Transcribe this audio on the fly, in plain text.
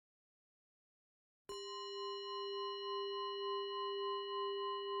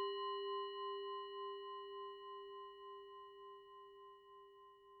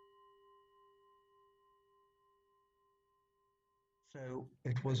So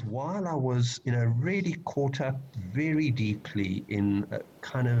it was while I was, really caught up very deeply in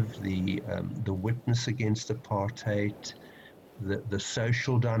kind of the witness against apartheid, the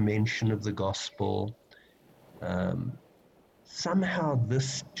social dimension of the gospel. Um, Somehow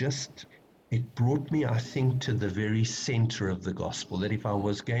this just it brought me, I think, to the very center of the gospel. That if I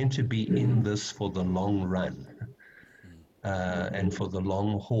was going to be in this for the long run and for the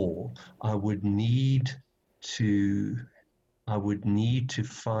long haul, I would need to I would need to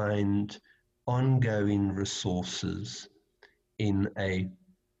find ongoing resources in a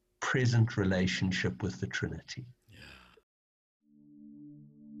present relationship with the Trinity.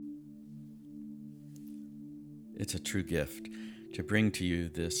 It's a true gift to bring to you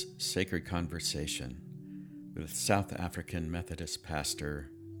this sacred conversation with South African Methodist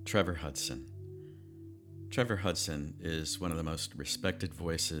pastor Trevor Hudson. Trevor Hudson is one of the most respected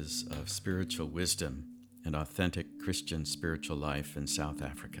voices of spiritual wisdom and authentic Christian spiritual life in South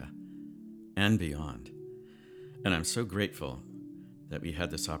Africa and beyond. And I'm so grateful that we had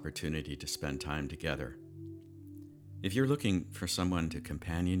this opportunity to spend time together. If you're looking for someone to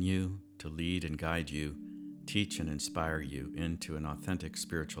companion you, to lead and guide you, teach and inspire you into an authentic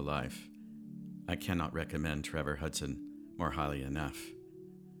spiritual life, I cannot recommend Trevor Hudson more highly enough.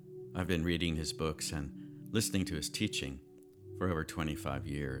 I've been reading his books and listening to his teaching for over 25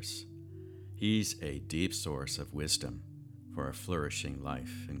 years. He's a deep source of wisdom for a flourishing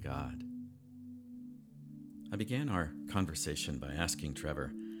life in God. I began our conversation by asking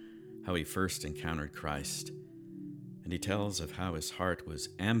Trevor how he first encountered Christ, and he tells of how his heart was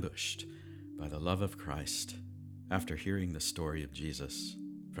ambushed by the love of Christ after hearing the story of Jesus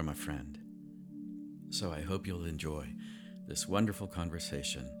from a friend. So I hope you'll enjoy this wonderful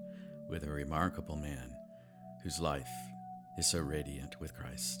conversation with a remarkable man whose life is so radiant with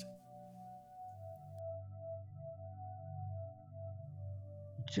Christ.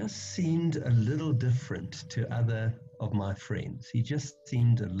 Just seemed a little different to other of my friends. He just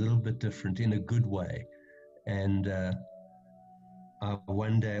seemed a little bit different in a good way. And I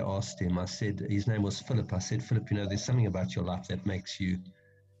one day asked him, I said, his name was Philip. I said, Philip, there's something about your life that makes you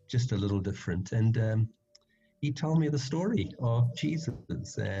just a little different. And he told me the story of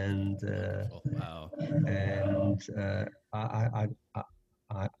Jesus. And Wow. and I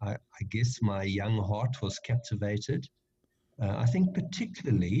guess my young heart was captivated. I think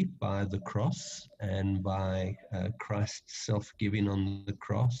particularly by the cross and by Christ's self-giving on the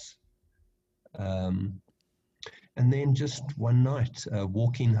cross. And then just one night,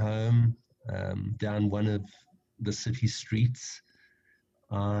 walking home down one of the city streets,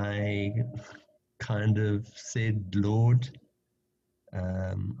 I kind of said, Lord,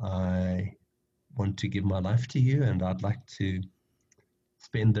 I want to give my life to you, and I'd like to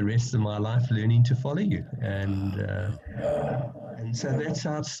spend the rest of my life learning to follow you. And so that's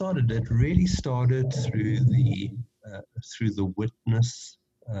how it started. It really started through the witness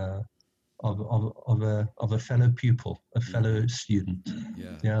of a fellow pupil, a fellow student.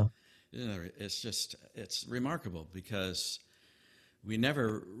 Yeah. It's remarkable because we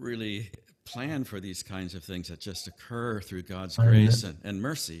never really plan for these kinds of things that just occur through God's grace and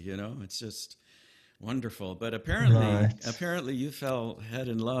mercy. It's just wonderful. But apparently you fell head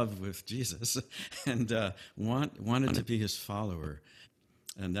in love with Jesus and wanted to be his follower.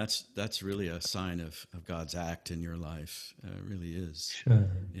 And that's really a sign of God's act in your life. It really is. Sure.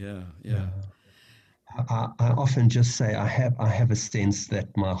 Yeah. I often just say I have a sense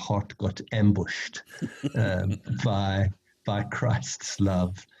that my heart got ambushed by Christ's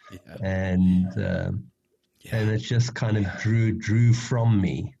love, and it just kind of drew from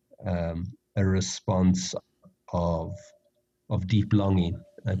me a response of deep longing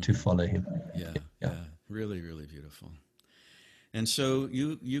to follow him. Yeah, really, really beautiful. And so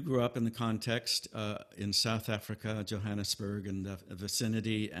you grew up in the context in South Africa, Johannesburg, and the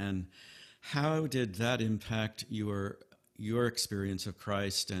vicinity. And how did that impact your experience of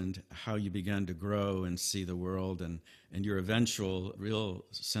Christ and how you began to grow and see the world and your eventual real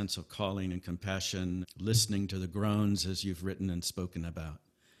sense of calling and compassion, listening to the groans as you've written and spoken about?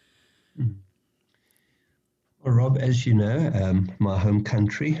 Well, Rob, as you know, my home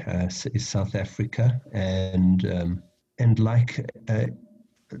country is South Africa, and like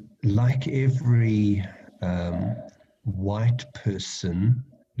every white person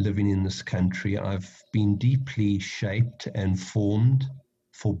living in this country, I've been deeply shaped and formed,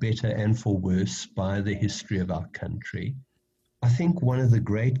 for better and for worse, by the history of our country. I think one of the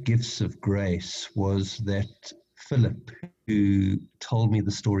great gifts of grace was that Philip, who told me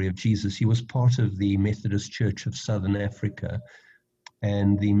the story of Jesus, he was part of the Methodist Church of Southern Africa.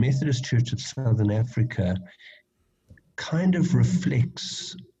 And the Methodist Church of Southern Africa kind of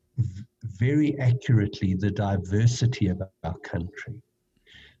reflects very accurately the diversity of our country.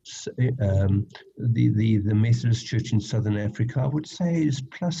 So, the Methodist Church in Southern Africa, I would say, is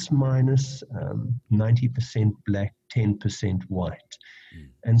plus minus 90% black, 10% white.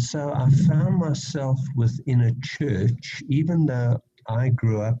 And so I found myself within a church, even though I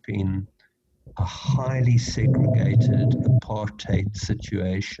grew up in a highly segregated apartheid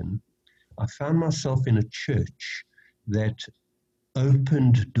situation, I found myself in a church that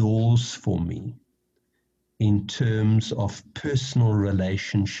opened doors for me in terms of personal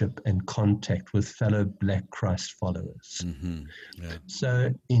relationship and contact with fellow Black Christ followers. Mm-hmm. Yeah.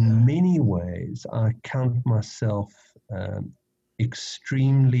 So in many ways, I count myself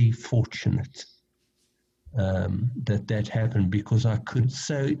extremely fortunate that happened, because I could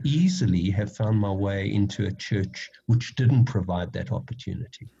so easily have found my way into a church which didn't provide that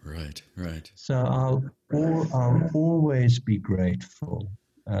opportunity. Right, right. So I'll always be grateful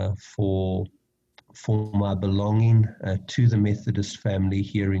for my belonging to the Methodist family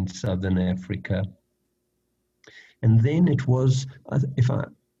here in Southern Africa. And then it was,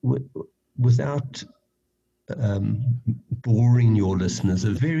 without boring your listeners,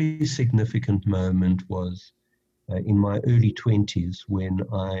 a very significant moment was in my early 20s when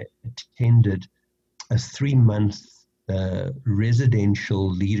I attended a 3-month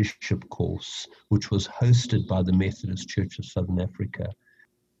residential leadership course, which was hosted by the Methodist Church of Southern Africa.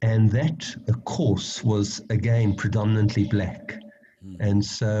 And that course was, again, predominantly black. And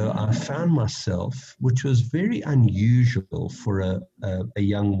so I found myself, which was very unusual for a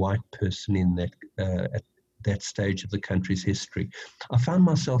young white person in that at that stage of the country's history. I found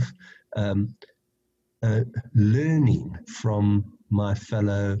myself learning from my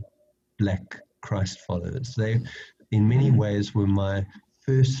fellow Black Christ followers. They, in many ways, were my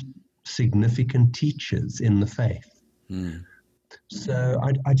first significant teachers in the faith. So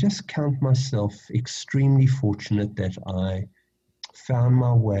I just count myself extremely fortunate that I found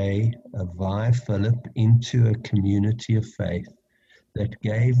my way via Philip into a community of faith that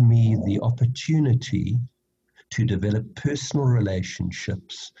gave me the opportunity to develop personal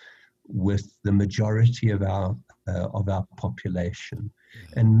relationships with the majority of our population.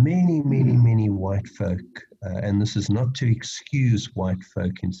 And many white folk, and this is not to excuse white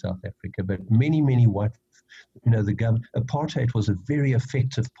folk in South Africa, but many white, apartheid was a very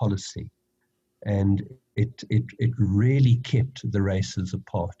effective policy, and it really kept the races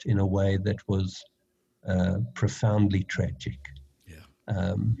apart in a way that was profoundly tragic.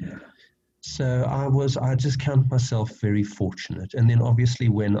 So I just count myself very fortunate. And then obviously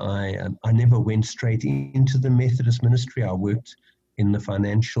when I never went straight into the Methodist ministry, I worked in the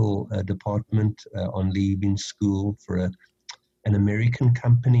financial department on leaving school for an American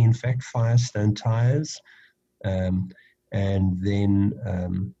company, in fact, Firestone Tires. And then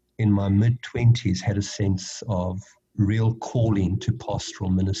in my mid-20s had a sense of real calling to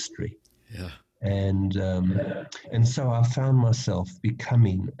pastoral ministry. And so I found myself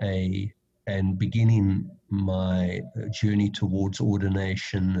beginning my journey towards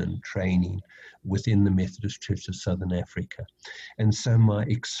ordination and training within the Methodist Church of Southern Africa. And so my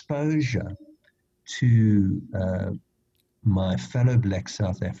exposure to my fellow Black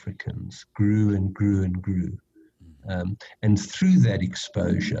South Africans grew and grew and grew. And through that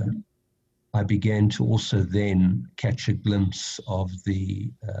exposure, I began to also then catch a glimpse of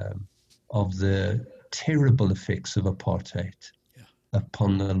the terrible effects of apartheid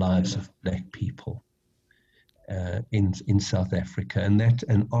upon the lives of Black people in South Africa, and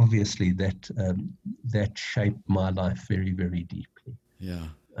obviously that shaped my life very, very deeply.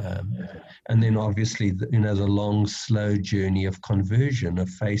 And then obviously the long, slow journey of conversion, of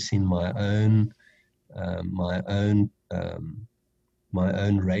facing my own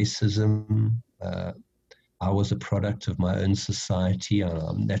racism. I was a product of my own society.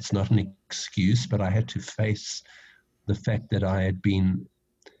 That's not an excuse, but I had to face the fact that I had been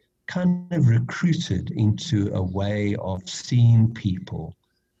kind of recruited into a way of seeing people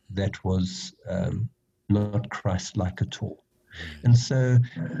that was not Christ-like at all. And so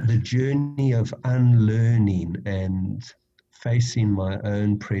the journey of unlearning and facing my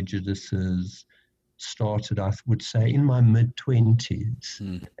own prejudices started, I would say, in my mid-20s.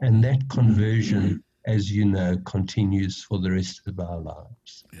 And that conversion, as you know, continues for the rest of our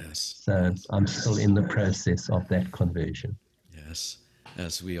lives. So I'm still in the process of that conversion. Yes,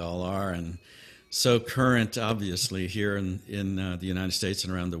 as we all are, and so current, obviously, here in the United States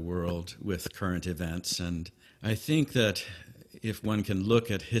and around the world with current events. And I think that if one can look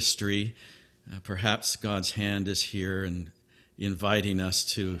at history, perhaps God's hand is here and inviting us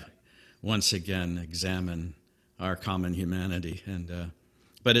to once again examine our common humanity. And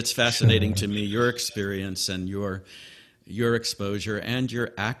but it's fascinating to me, your experience and your exposure and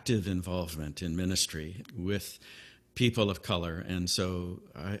your active involvement in ministry with people of color. And so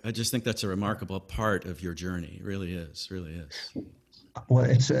I just think that's a remarkable part of your journey. It really is, really is. Well,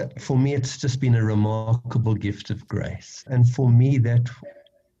 for me, it's just been a remarkable gift of grace. And for me, that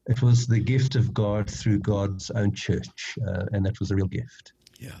it was the gift of God through God's own church, and that was a real gift.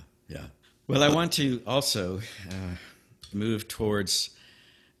 Yeah, yeah. Well, I want to also move towards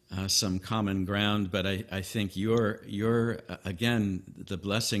some common ground, but I think your again, the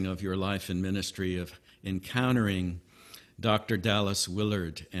blessing of your life in ministry of encountering Dr. Dallas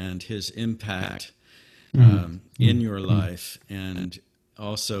Willard and his impact in your life, and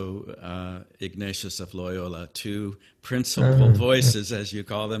also Ignatius of Loyola, two principal voices, as you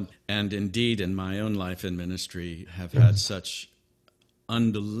call them, and indeed in my own life in ministry have had such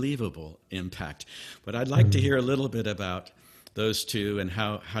unbelievable impact. But I'd like to hear a little bit about those two and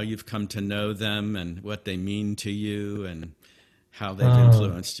how you've come to know them and what they mean to you and how they've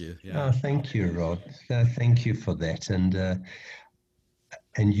influenced you. Yeah. Oh, thank you, Rod. Thank you for that.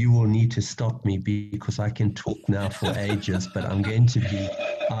 And you will need to stop me because I can talk now for ages, but I'm going to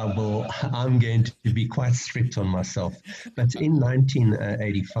be quite strict on myself. But in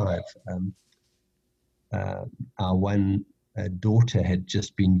 1985, our one daughter had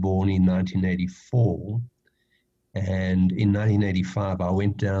just been born in 1984. And in 1985, I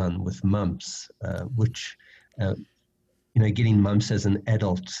went down with mumps, which, getting mumps as an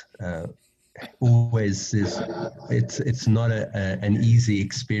adult always is, it's not an easy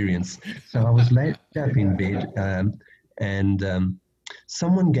experience. So I was laid up in bed, and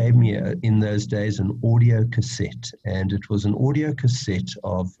someone gave me, in those days, an audio cassette, and it was an audio cassette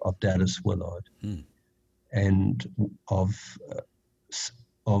of Dallas Willard and of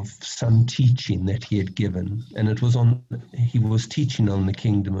some teaching that he had given, and he was teaching on the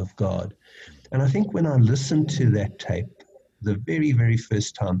kingdom of God. And I think when I listened to that tape the very, very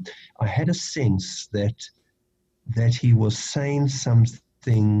first time, I had a sense that he was saying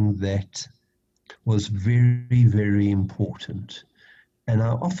something that was very, very important. And I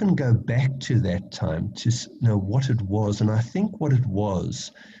often go back to that time to know what it was. And I think what it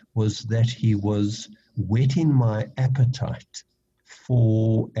was that he was whetting my appetite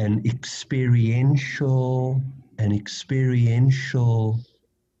for an experiential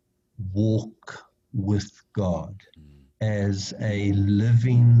walk with God as a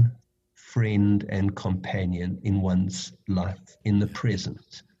living friend and companion in one's life in the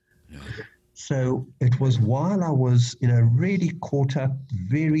present. Yeah. So it was while I was, really caught up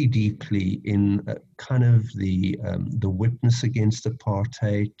very deeply in kind of the witness against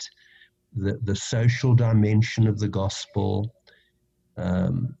apartheid, the social dimension of the gospel.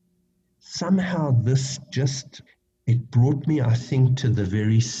 Somehow this it brought me, I think, to the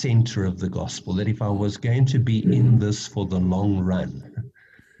very center of the gospel, that if I was going to be in this for the long run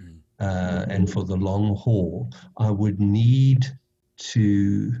and for the long haul, I would need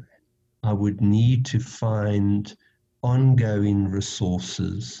to find ongoing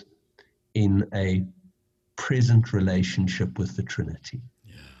resources in a present relationship with the Trinity.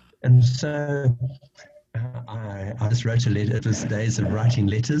 Yeah. And so I just wrote a letter. It was days of writing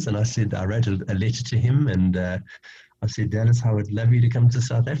letters, and I wrote a letter to him, and I said, Dallas, I would love you to come to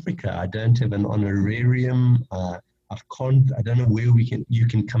South Africa. I don't have an honorarium. I don't know where you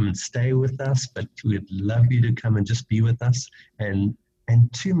can come and stay with us, but we'd love you to come and just be with us. And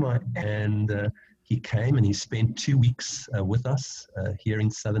he came and he spent 2 weeks with us here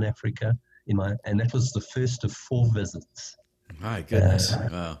in Southern Africa. And that was the first of 4 visits. My goodness!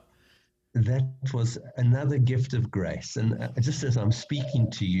 Wow. That was another gift of grace. And just as I'm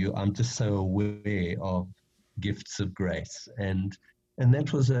speaking to you, I'm just so aware of gifts of grace. And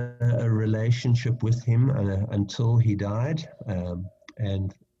that was a relationship with him until he died.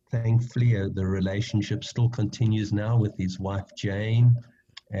 And thankfully, the relationship still continues now with his wife, Jane,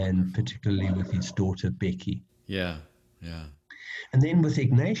 and particularly with his daughter, Becky. Yeah, yeah. And then with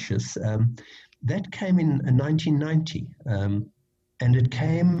Ignatius, that came in 1990. And it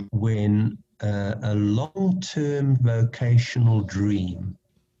came when a long-term vocational dream,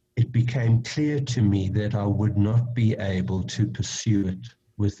 it became clear to me that I would not be able to pursue it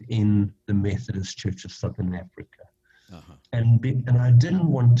within the Methodist Church of Southern Africa. Uh-huh. And I didn't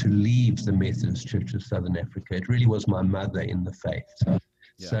want to leave the Methodist Church of Southern Africa. It really was my mother in the faith.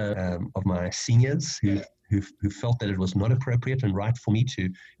 Yeah. So of my seniors who felt that it was not appropriate and right for me to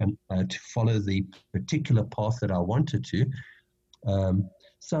follow the particular path that I wanted to.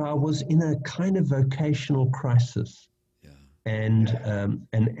 So I was in a kind of vocational crisis. Yeah. And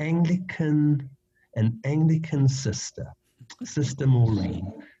an Anglican an Anglican sister, Sister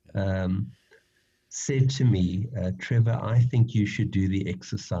Maureen, said to me, Trevor, I think you should do the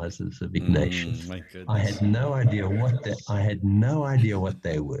exercises of Ignatius. My goodness. I had no idea what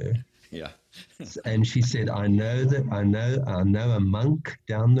they were. Yeah. And she said, I know a monk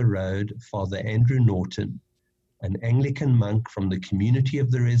down the road, Father Andrew Norton, an Anglican monk from the Community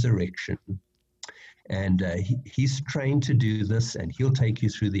of the Resurrection. And he's trained to do this, and he'll take you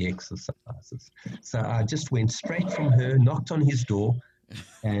through the exercises. So I just went straight from her, knocked on his door,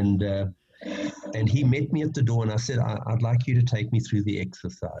 and he met me at the door, and I said, I'd like you to take me through the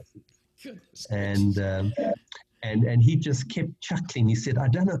exercises. Goodness. And he just kept chuckling. He said, I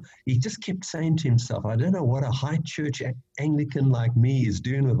don't know. He just kept saying to himself, I don't know what a high church Anglican like me is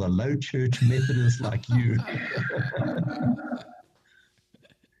doing with a low church Methodist like you.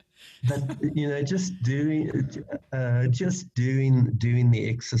 But, just doing the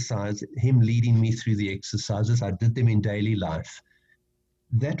exercise, him leading me through the exercises, I did them in daily life.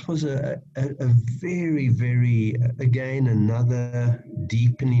 That was a very, very, again, another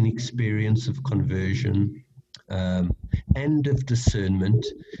deepening experience of conversion and of discernment.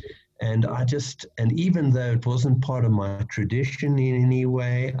 And even though it wasn't part of my tradition in any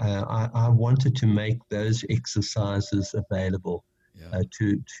way, I wanted to make those exercises available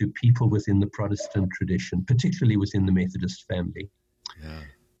to people within the Protestant tradition, particularly within the Methodist family. Yeah.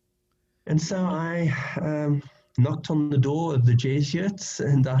 And so I knocked on the door of the Jesuits,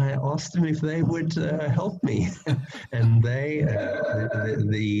 and I asked them if they would help me. And the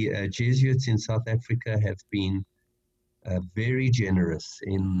Jesuits in South Africa have been very generous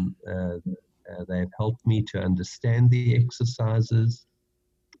in they've helped me to understand the exercises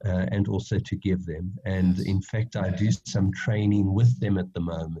and also to give them. And in fact, I do some training with them at the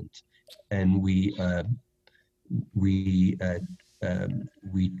moment, and we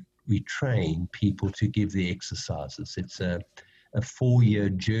train people to give the exercises. It's a 4-year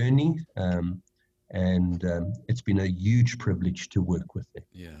journey, and it's been a huge privilege to work with them.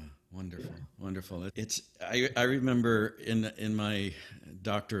 Yeah, wonderful. I remember in my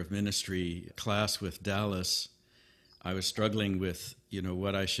Doctor of Ministry class with Dallas, I was struggling with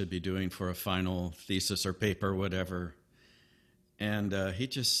what I should be doing for a final thesis or paper, whatever. And he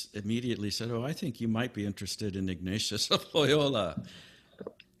just immediately said, I think you might be interested in Ignatius of Loyola.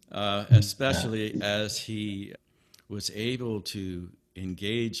 Especially as he was able to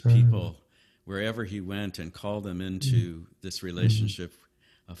engage people wherever he went and call them into this relationship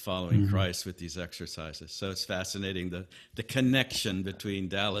of following Christ with these exercises. So it's fascinating, the connection between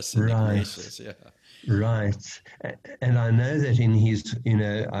Dallas and Ignatius. Yeah. Right. And I know that in his,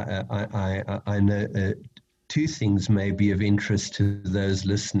 I know two things may be of interest to those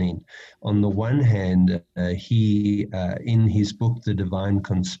listening. On the one hand, he, in his book, The Divine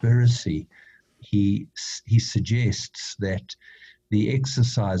Conspiracy, he suggests that the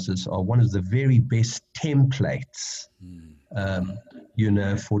exercises are one of the very best templates,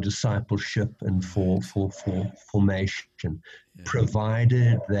 for discipleship and for formation,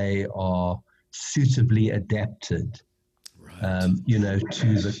 provided they are suitably adapted,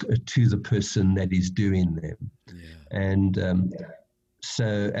 to the person that is doing them. Yeah. And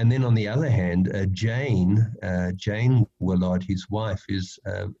and then on the other hand, Jane Willard, his wife, is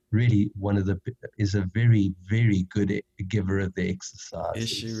really is a very, very good giver of the exercises. Is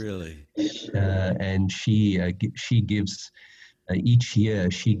she really? And she gives each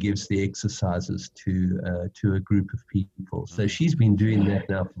year she gives the exercises to a group of people. So she's been doing that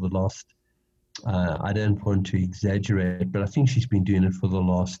now for the last. I don't want to exaggerate, but I think she's been doing it for the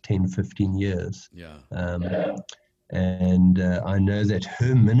last 10, 15 years. Yeah. And I know that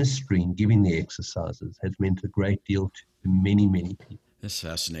her ministry in giving the exercises has meant a great deal to many, many people. That's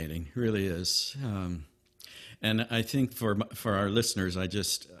fascinating. It really is. And I think for our listeners, I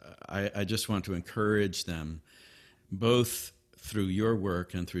just want to encourage them, both through your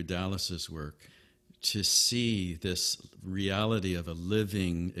work and through Dallas's work, to see this reality of a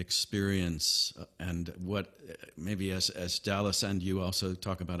living experience, and what maybe as Dallas and you also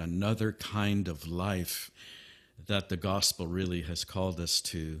talk about, another kind of life that the gospel really has called us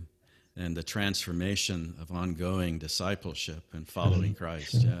to, and the transformation of ongoing discipleship and following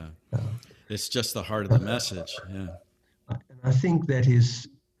Christ. Yeah. It's just the heart of the message. Yeah. I think that is,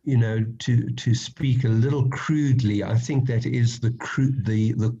 to speak a little crudely, I think that is the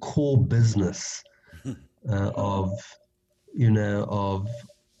core business of the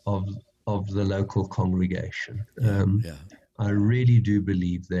local congregation. I really do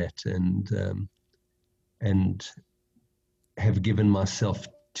believe that, and have given myself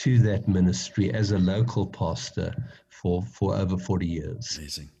to that ministry as a local pastor for over 40 years.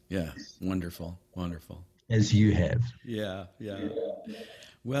 Yeah. Wonderful. Wonderful. as you have. Yeah. Yeah.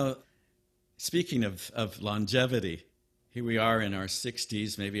 Well, speaking of longevity, here we are in our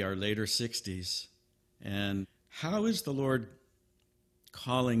 60s, maybe our later 60s. And how is the Lord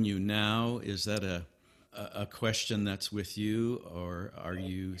calling you now? Is that a question that's with you, or are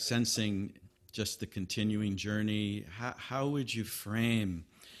you sensing just the continuing journey? How would you frame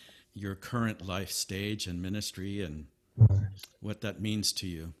your current life stage and ministry and what that means to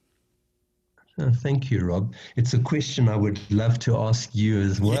you? Thank you, Rob. It's a question I would love to ask you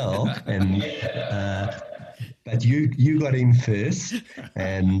as well, Yeah. and but you got in first,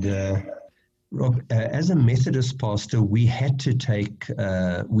 and Rob, as a Methodist pastor, we had to take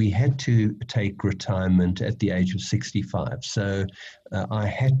retirement at the age of 65. So I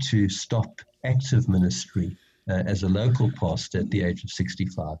had to stop active ministry as a local pastor at the age of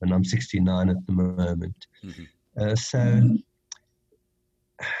 65, and I'm 69 at the moment. Mhm. So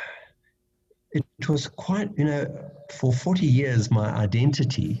it was quite, for 40 years, my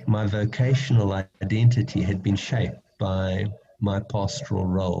identity, my vocational identity had been shaped by my pastoral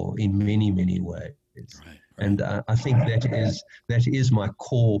role in many, many ways. Right, right, And I think that is my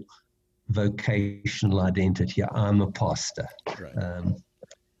core vocational identity. I'm a pastor. right. Um,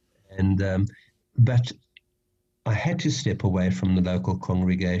 but I had to step away from the local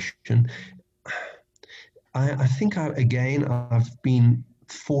congregation. I think I've been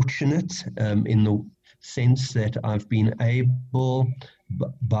fortunate in the sense that I've been able,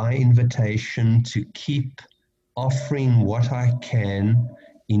 by invitation, to keep offering what I can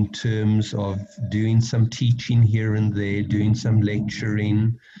in terms of doing some teaching here and there, doing some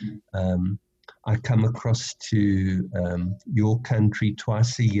lecturing. I come across to your country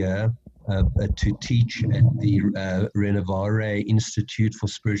twice a year to teach at the Renovare Institute for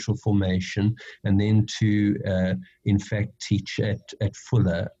Spiritual Formation, and then to, in fact, teach at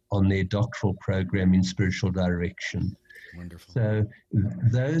Fuller on their doctoral program in spiritual direction. Wonderful. So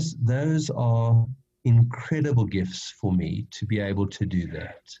those are incredible gifts for me to be able to do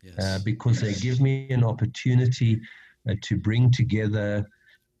that, Yes. because they give me an opportunity to bring together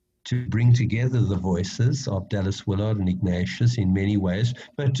the voices of Dallas Willard and Ignatius in many ways,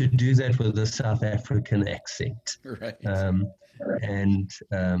 but to do that with a South African accent. Right. And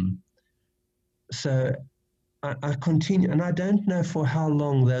so I continue, and I don't know for how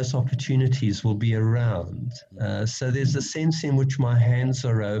long those opportunities will be around. So there's a sense in which my hands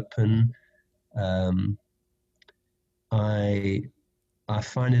are open. I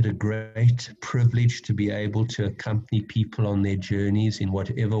find it a great privilege to be able to accompany people on their journeys in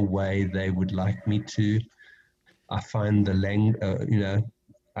whatever way they would like me to. I find I,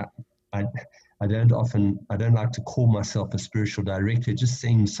 I, I don't like to call myself a spiritual director. It just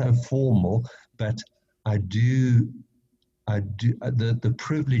seems so formal, but the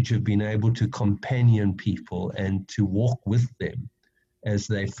privilege of being able to companion people and to walk with them as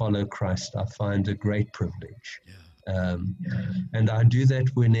they follow Christ, I find a great privilege. Yeah. And I do that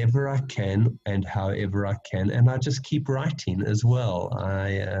whenever I can and however I can, and I just keep writing as well.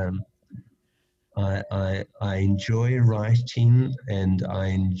 I enjoy writing, and I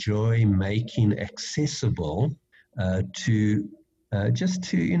enjoy making accessible to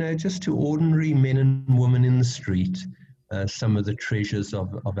ordinary men and women in the street some of the treasures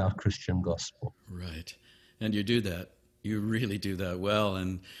of our Christian gospel. Right. And you do that. You really do that well.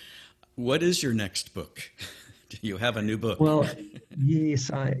 And what is your next book? Do you have a new book? Well, yes,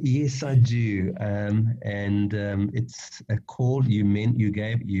 I do, and it's a call. You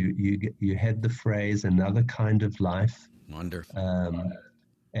had the phrase "another kind of life." Wonderful.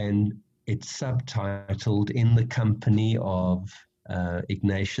 And it's subtitled "In the Company of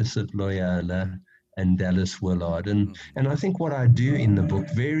Ignatius of Loyola and Dallas Willard." And I think what I do in the book,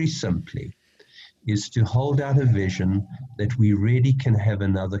 very simply, is to hold out a vision that we really can have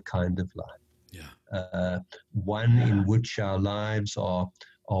another kind of life. Yeah. One in which our lives are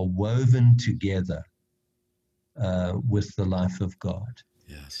woven together with the life of God.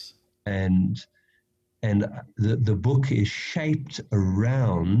 Yes. And the book is shaped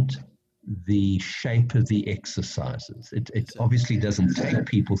around the shape of the exercises. It obviously doesn't take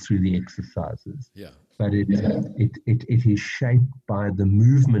people through the exercises. Yeah. But it is shaped by the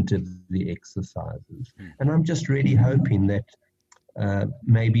movement of the exercises. And I'm just really hoping that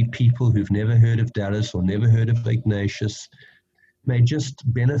maybe people who've never heard of Dallas or never heard of Ignatius may just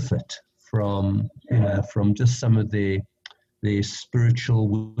benefit from just some of their spiritual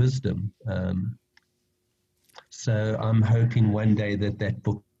wisdom. So I'm hoping one day that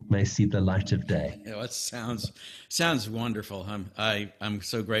book may see the light of day. Yeah, it sounds wonderful. I'm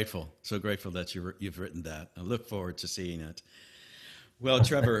so grateful that you've written that. I look forward to seeing it. Well,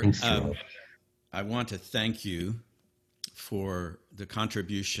 Trevor, Thanks, Rob. I want to thank you for the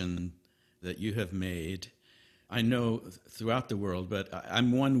contribution that you have made. I know throughout the world, but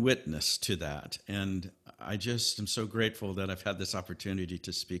I'm one witness to that. And I just am so grateful that I've had this opportunity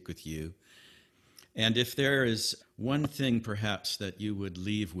to speak with you. And if there is one thing perhaps that you would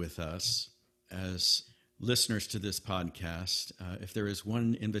leave with us as listeners to this podcast, if there is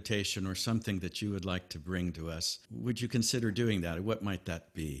one invitation or something that you would like to bring to us, would you consider doing that? Or what might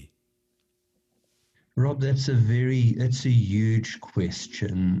that be? Rob, that's a huge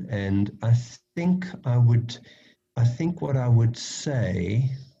question. And I think what I would say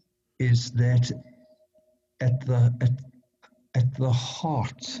is that at the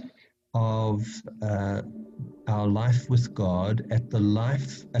heart of our life with God, at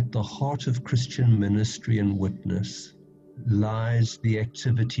the heart of Christian ministry and witness, lies the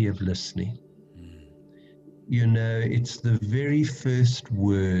activity of listening. You know, it's the very first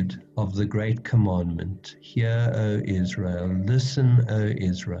word of the great commandment. Hear, O Israel, listen, O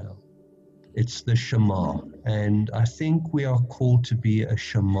Israel. It's the Shema. And I think we are called to be a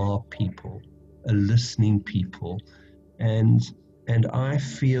Shema people, a listening people. And I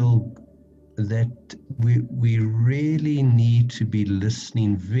feel that we really need to be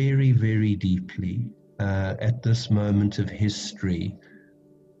listening very, very deeply at this moment of history,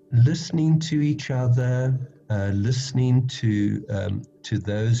 listening to each other, listening to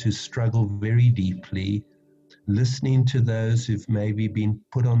those who struggle very deeply, listening to those who've maybe been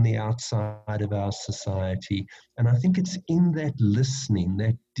put on the outside of our society. And I think it's in that listening,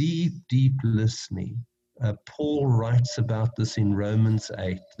 that deep, deep listening. Paul writes about this in Romans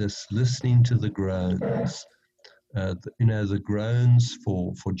 8, this listening to the groans. The groans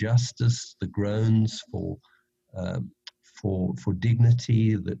for justice, the groans for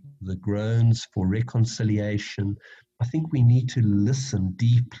dignity, the groans for reconciliation. I think we need to listen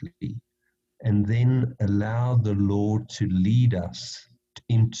deeply and then allow the Lord to lead us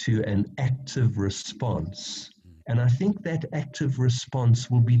into an active response. And I think that active response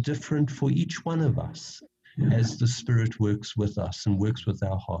will be different for each one of us as the Spirit works with us and works with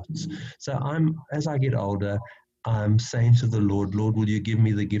our hearts. So as I get older, I'm saying to the Lord, will you give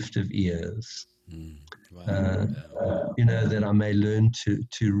me the gift of ears? Wow. That I may learn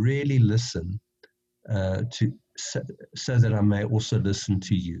to really listen, so that I may also listen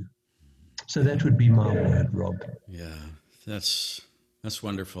to you. So that would be my word, Rob. Yeah, that's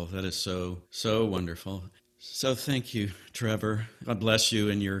wonderful. That is so wonderful. So thank you, Trevor. God bless you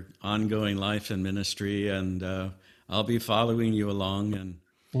in your ongoing life and ministry, and I'll be following you along. And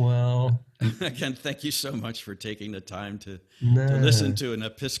well, again, thank you so much for taking the time to listen to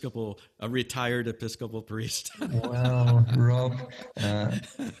a retired Episcopal priest. Well, Rob,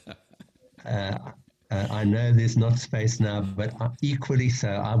 I know there's not space now, but equally so,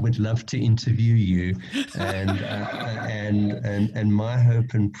 I would love to interview you. And my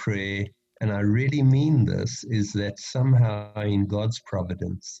hope and prayer, and I really mean this, is that somehow in God's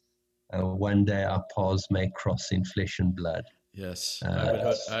providence, one day our paths may cross in flesh and blood. Yes,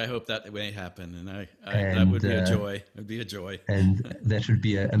 I hope that may happen, and that would be a joy. It would be a joy, and that would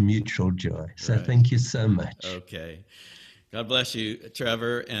be a mutual joy. So right. Thank you so much. Okay, God bless you,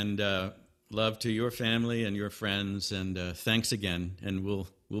 Trevor, and love to your family and your friends, and thanks again. And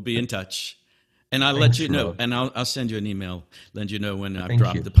we'll be in touch. And I'll let you know, Rob. And I'll send you an email, let you know when I've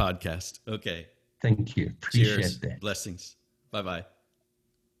dropped the podcast. Okay. Thank you. Appreciate Cheers. That. Blessings. Bye-bye.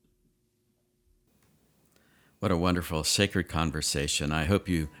 What a wonderful, sacred conversation. I hope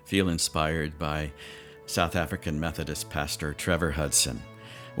you feel inspired by South African Methodist pastor Trevor Hudson.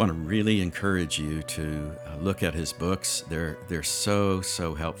 I want to really encourage you to look at his books. They're so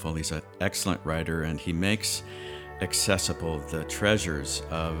helpful. He's an excellent writer, and he makes accessible the treasures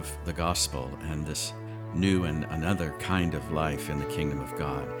of the gospel and this new and another kind of life in the kingdom of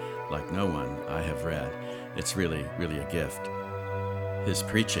God, like no one I have read. It's really, really a gift. His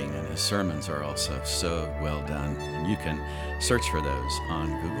preaching and his sermons are also so well done, and you can search for those on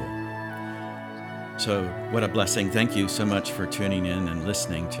Google. So what a blessing. Thank you so much for tuning in and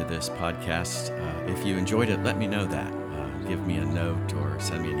listening to this podcast. If you enjoyed it, let me know that. Give me a note or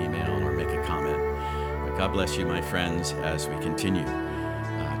send me an email or make a comment. But God bless you, my friends, as we continue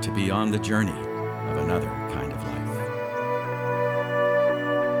to be on the journey of another kind